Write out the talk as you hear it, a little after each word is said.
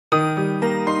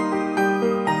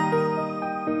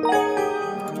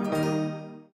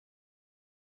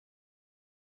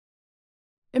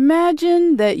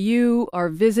Imagine that you are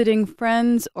visiting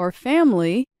friends or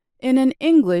family in an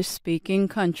English-speaking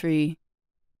country.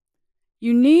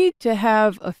 You need to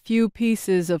have a few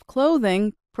pieces of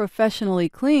clothing professionally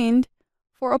cleaned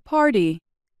for a party.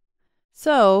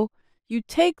 So, you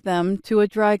take them to a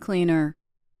dry cleaner.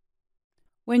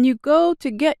 When you go to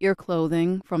get your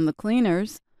clothing from the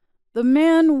cleaners, the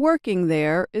man working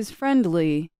there is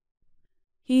friendly.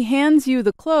 He hands you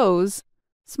the clothes,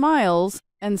 smiles,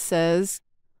 and says,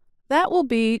 "That will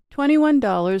be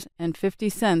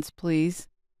 $21.50, please."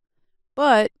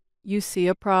 But you see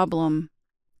a problem.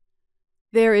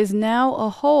 There is now a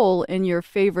hole in your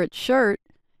favorite shirt,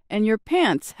 and your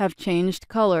pants have changed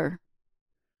color.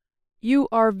 You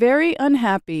are very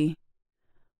unhappy.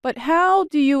 But how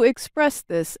do you express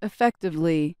this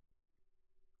effectively?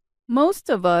 Most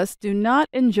of us do not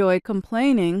enjoy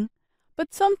complaining,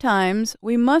 but sometimes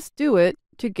we must do it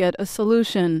to get a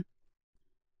solution.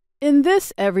 In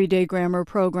this Everyday Grammar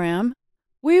program,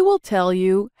 we will tell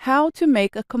you how to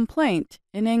make a complaint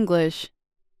in English.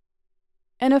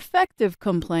 An effective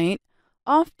complaint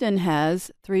often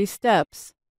has 3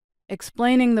 steps: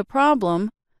 explaining the problem,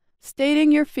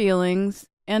 stating your feelings,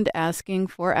 and asking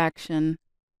for action.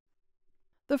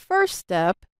 The first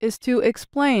step is to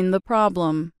explain the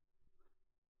problem.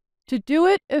 To do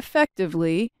it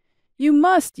effectively, you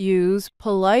must use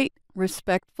polite,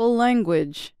 respectful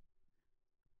language.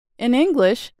 In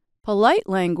English, polite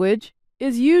language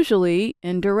is usually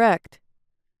indirect.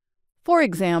 For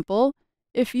example,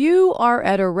 if you are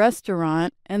at a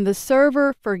restaurant and the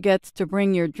server forgets to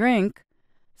bring your drink,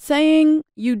 saying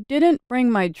 "you didn't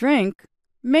bring my drink"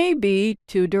 may be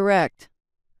too direct.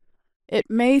 It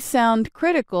may sound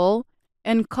critical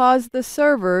and cause the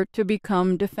server to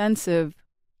become defensive.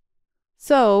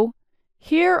 So,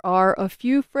 here are a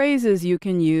few phrases you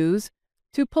can use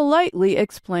to politely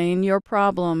explain your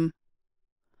problem.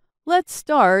 Let's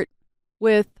start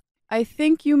with "I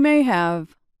think you may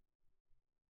have."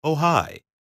 Oh, hi.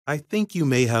 I think you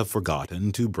may have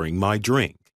forgotten to bring my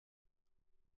drink.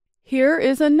 Here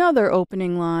is another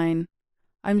opening line.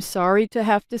 "I'm sorry to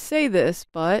have to say this,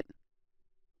 but..."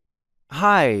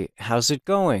 Hi, how's it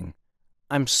going?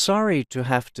 I'm sorry to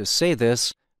have to say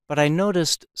this, but I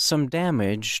noticed some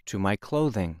damage to my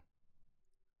clothing.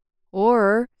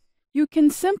 Or you can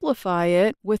simplify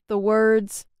it with the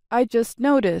words "I just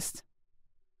noticed."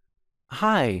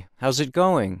 Hi, how's it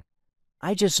going?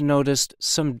 I just noticed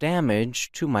some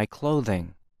damage to my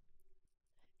clothing.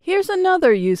 Here's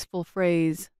another useful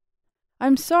phrase.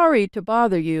 "I'm sorry to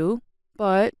bother you,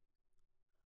 but..."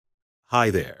 Hi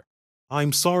there.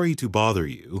 I'm sorry to bother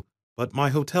you, but my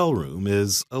hotel room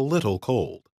is a little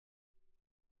cold.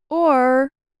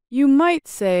 Or you might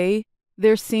say,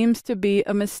 "There seems to be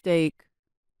a mistake."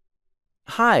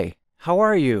 Hi, how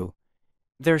are you?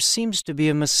 There seems to be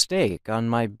a mistake on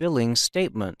my billing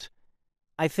statement.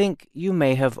 I think you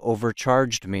may have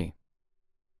overcharged me.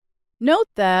 Note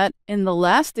that in the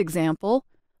last example,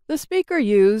 the speaker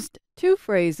used 2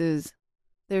 phrases.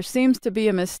 "There seems to be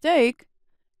a mistake"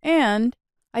 and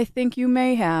 "I think you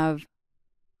may have."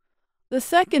 The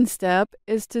second step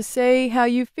is to say how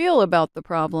you feel about the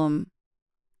problem.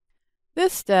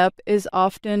 This step is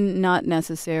often not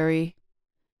necessary.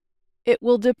 It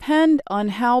will depend on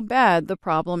how bad the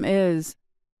problem is.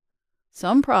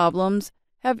 Some problems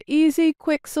have easy,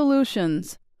 quick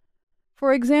solutions.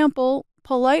 For example,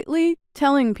 politely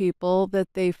telling people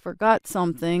that they forgot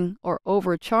something or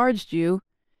overcharged you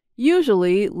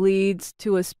usually leads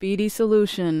to a speedy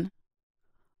solution.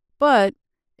 But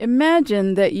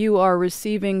imagine that you are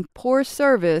receiving poor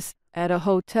service at a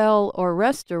hotel or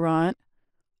restaurant,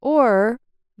 or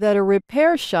that a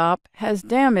repair shop has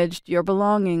damaged your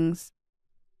belongings.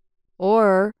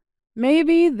 Or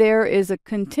maybe there is a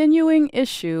continuing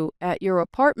issue at your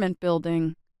apartment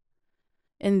building.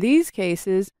 In these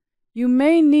cases, you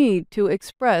may need to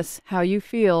express how you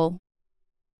feel.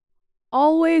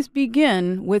 Always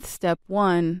begin with step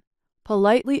 1,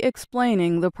 politely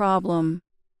explaining the problem.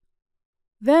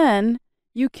 Then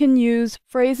you can use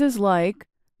phrases like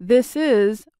 "this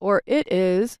is" or "it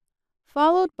is,"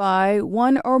 followed by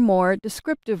 1 or more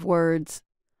descriptive words.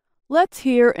 Let's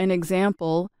hear an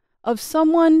example of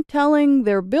someone telling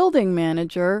their building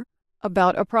manager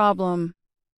about a problem.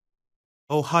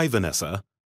 Oh, hi, Vanessa.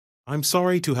 I'm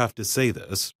sorry to have to say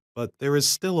this, but there is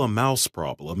still a mouse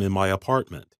problem in my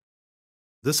apartment.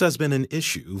 This has been an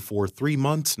issue for 3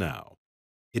 months now.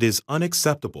 It is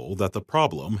unacceptable that the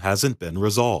problem hasn't been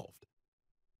resolved.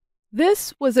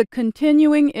 This was a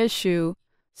continuing issue,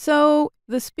 so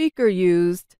the speaker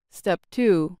used step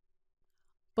 2.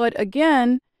 But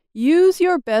again, use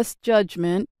your best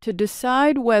judgment to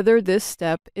decide whether this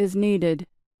step is needed.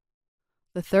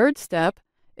 The third step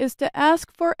is to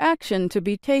ask for action to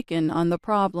be taken on the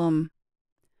problem.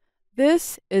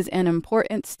 This is an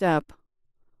important step.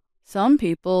 Some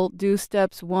people do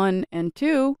steps 1 and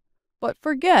 2, but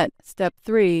forget step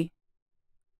 3.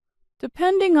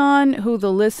 Depending on who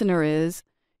the listener is,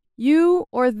 you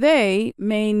or they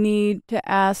may need to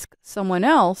ask someone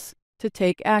else to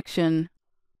take action.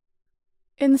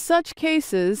 In such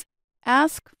cases,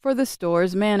 ask for the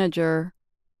store's manager.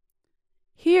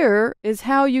 Here is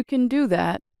how you can do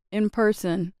that in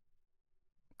person.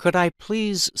 Could I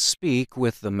please speak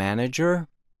with the manager?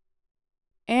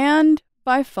 And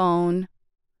by phone.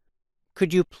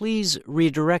 Could you please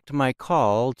redirect my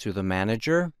call to the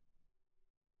manager?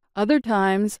 Other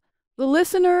times, the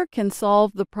listener can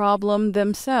solve the problem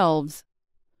themselves.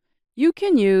 You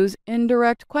can use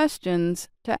indirect questions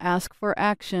to ask for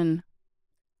action.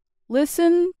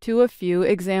 Listen to a few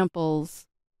examples.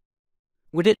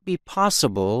 Would it be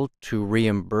possible to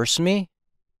reimburse me?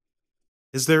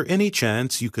 Is there any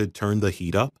chance you could turn the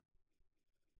heat up?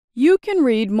 You can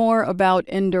read more about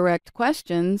indirect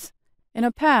questions in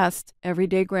a past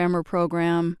Everyday Grammar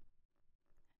program.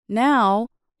 Now,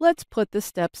 let's put the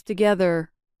steps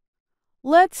together.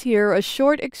 Let's hear a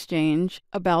short exchange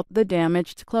about the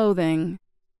damaged clothing.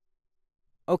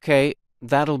 Okay,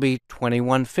 that'll be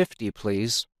 $21.50,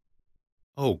 please.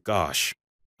 Oh gosh,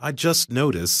 I just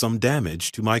noticed some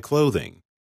damage to my clothing.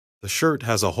 The shirt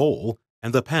has a hole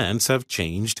and the pants have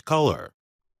changed color.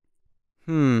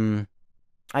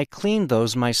 I cleaned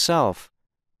those myself.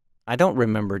 I don't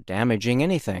remember damaging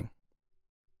anything.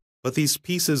 But these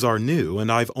pieces are new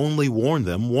and I've only worn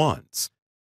them once.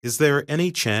 Is there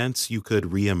any chance you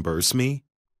could reimburse me?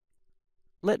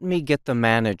 Let me get the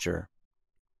manager.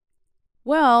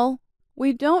 Well,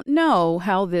 we don't know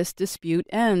how this dispute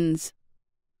ends.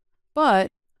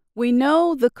 But we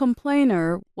know the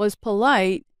complainer was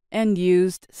polite and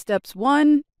used steps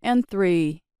 1 and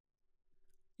 3.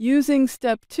 Using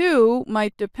step 2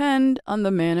 might depend on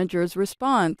the manager's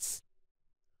response.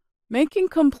 Making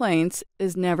complaints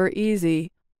is never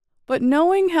easy, but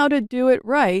knowing how to do it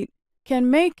right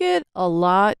can make it a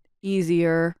lot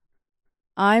easier.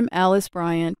 I'm Alice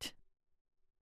Bryant.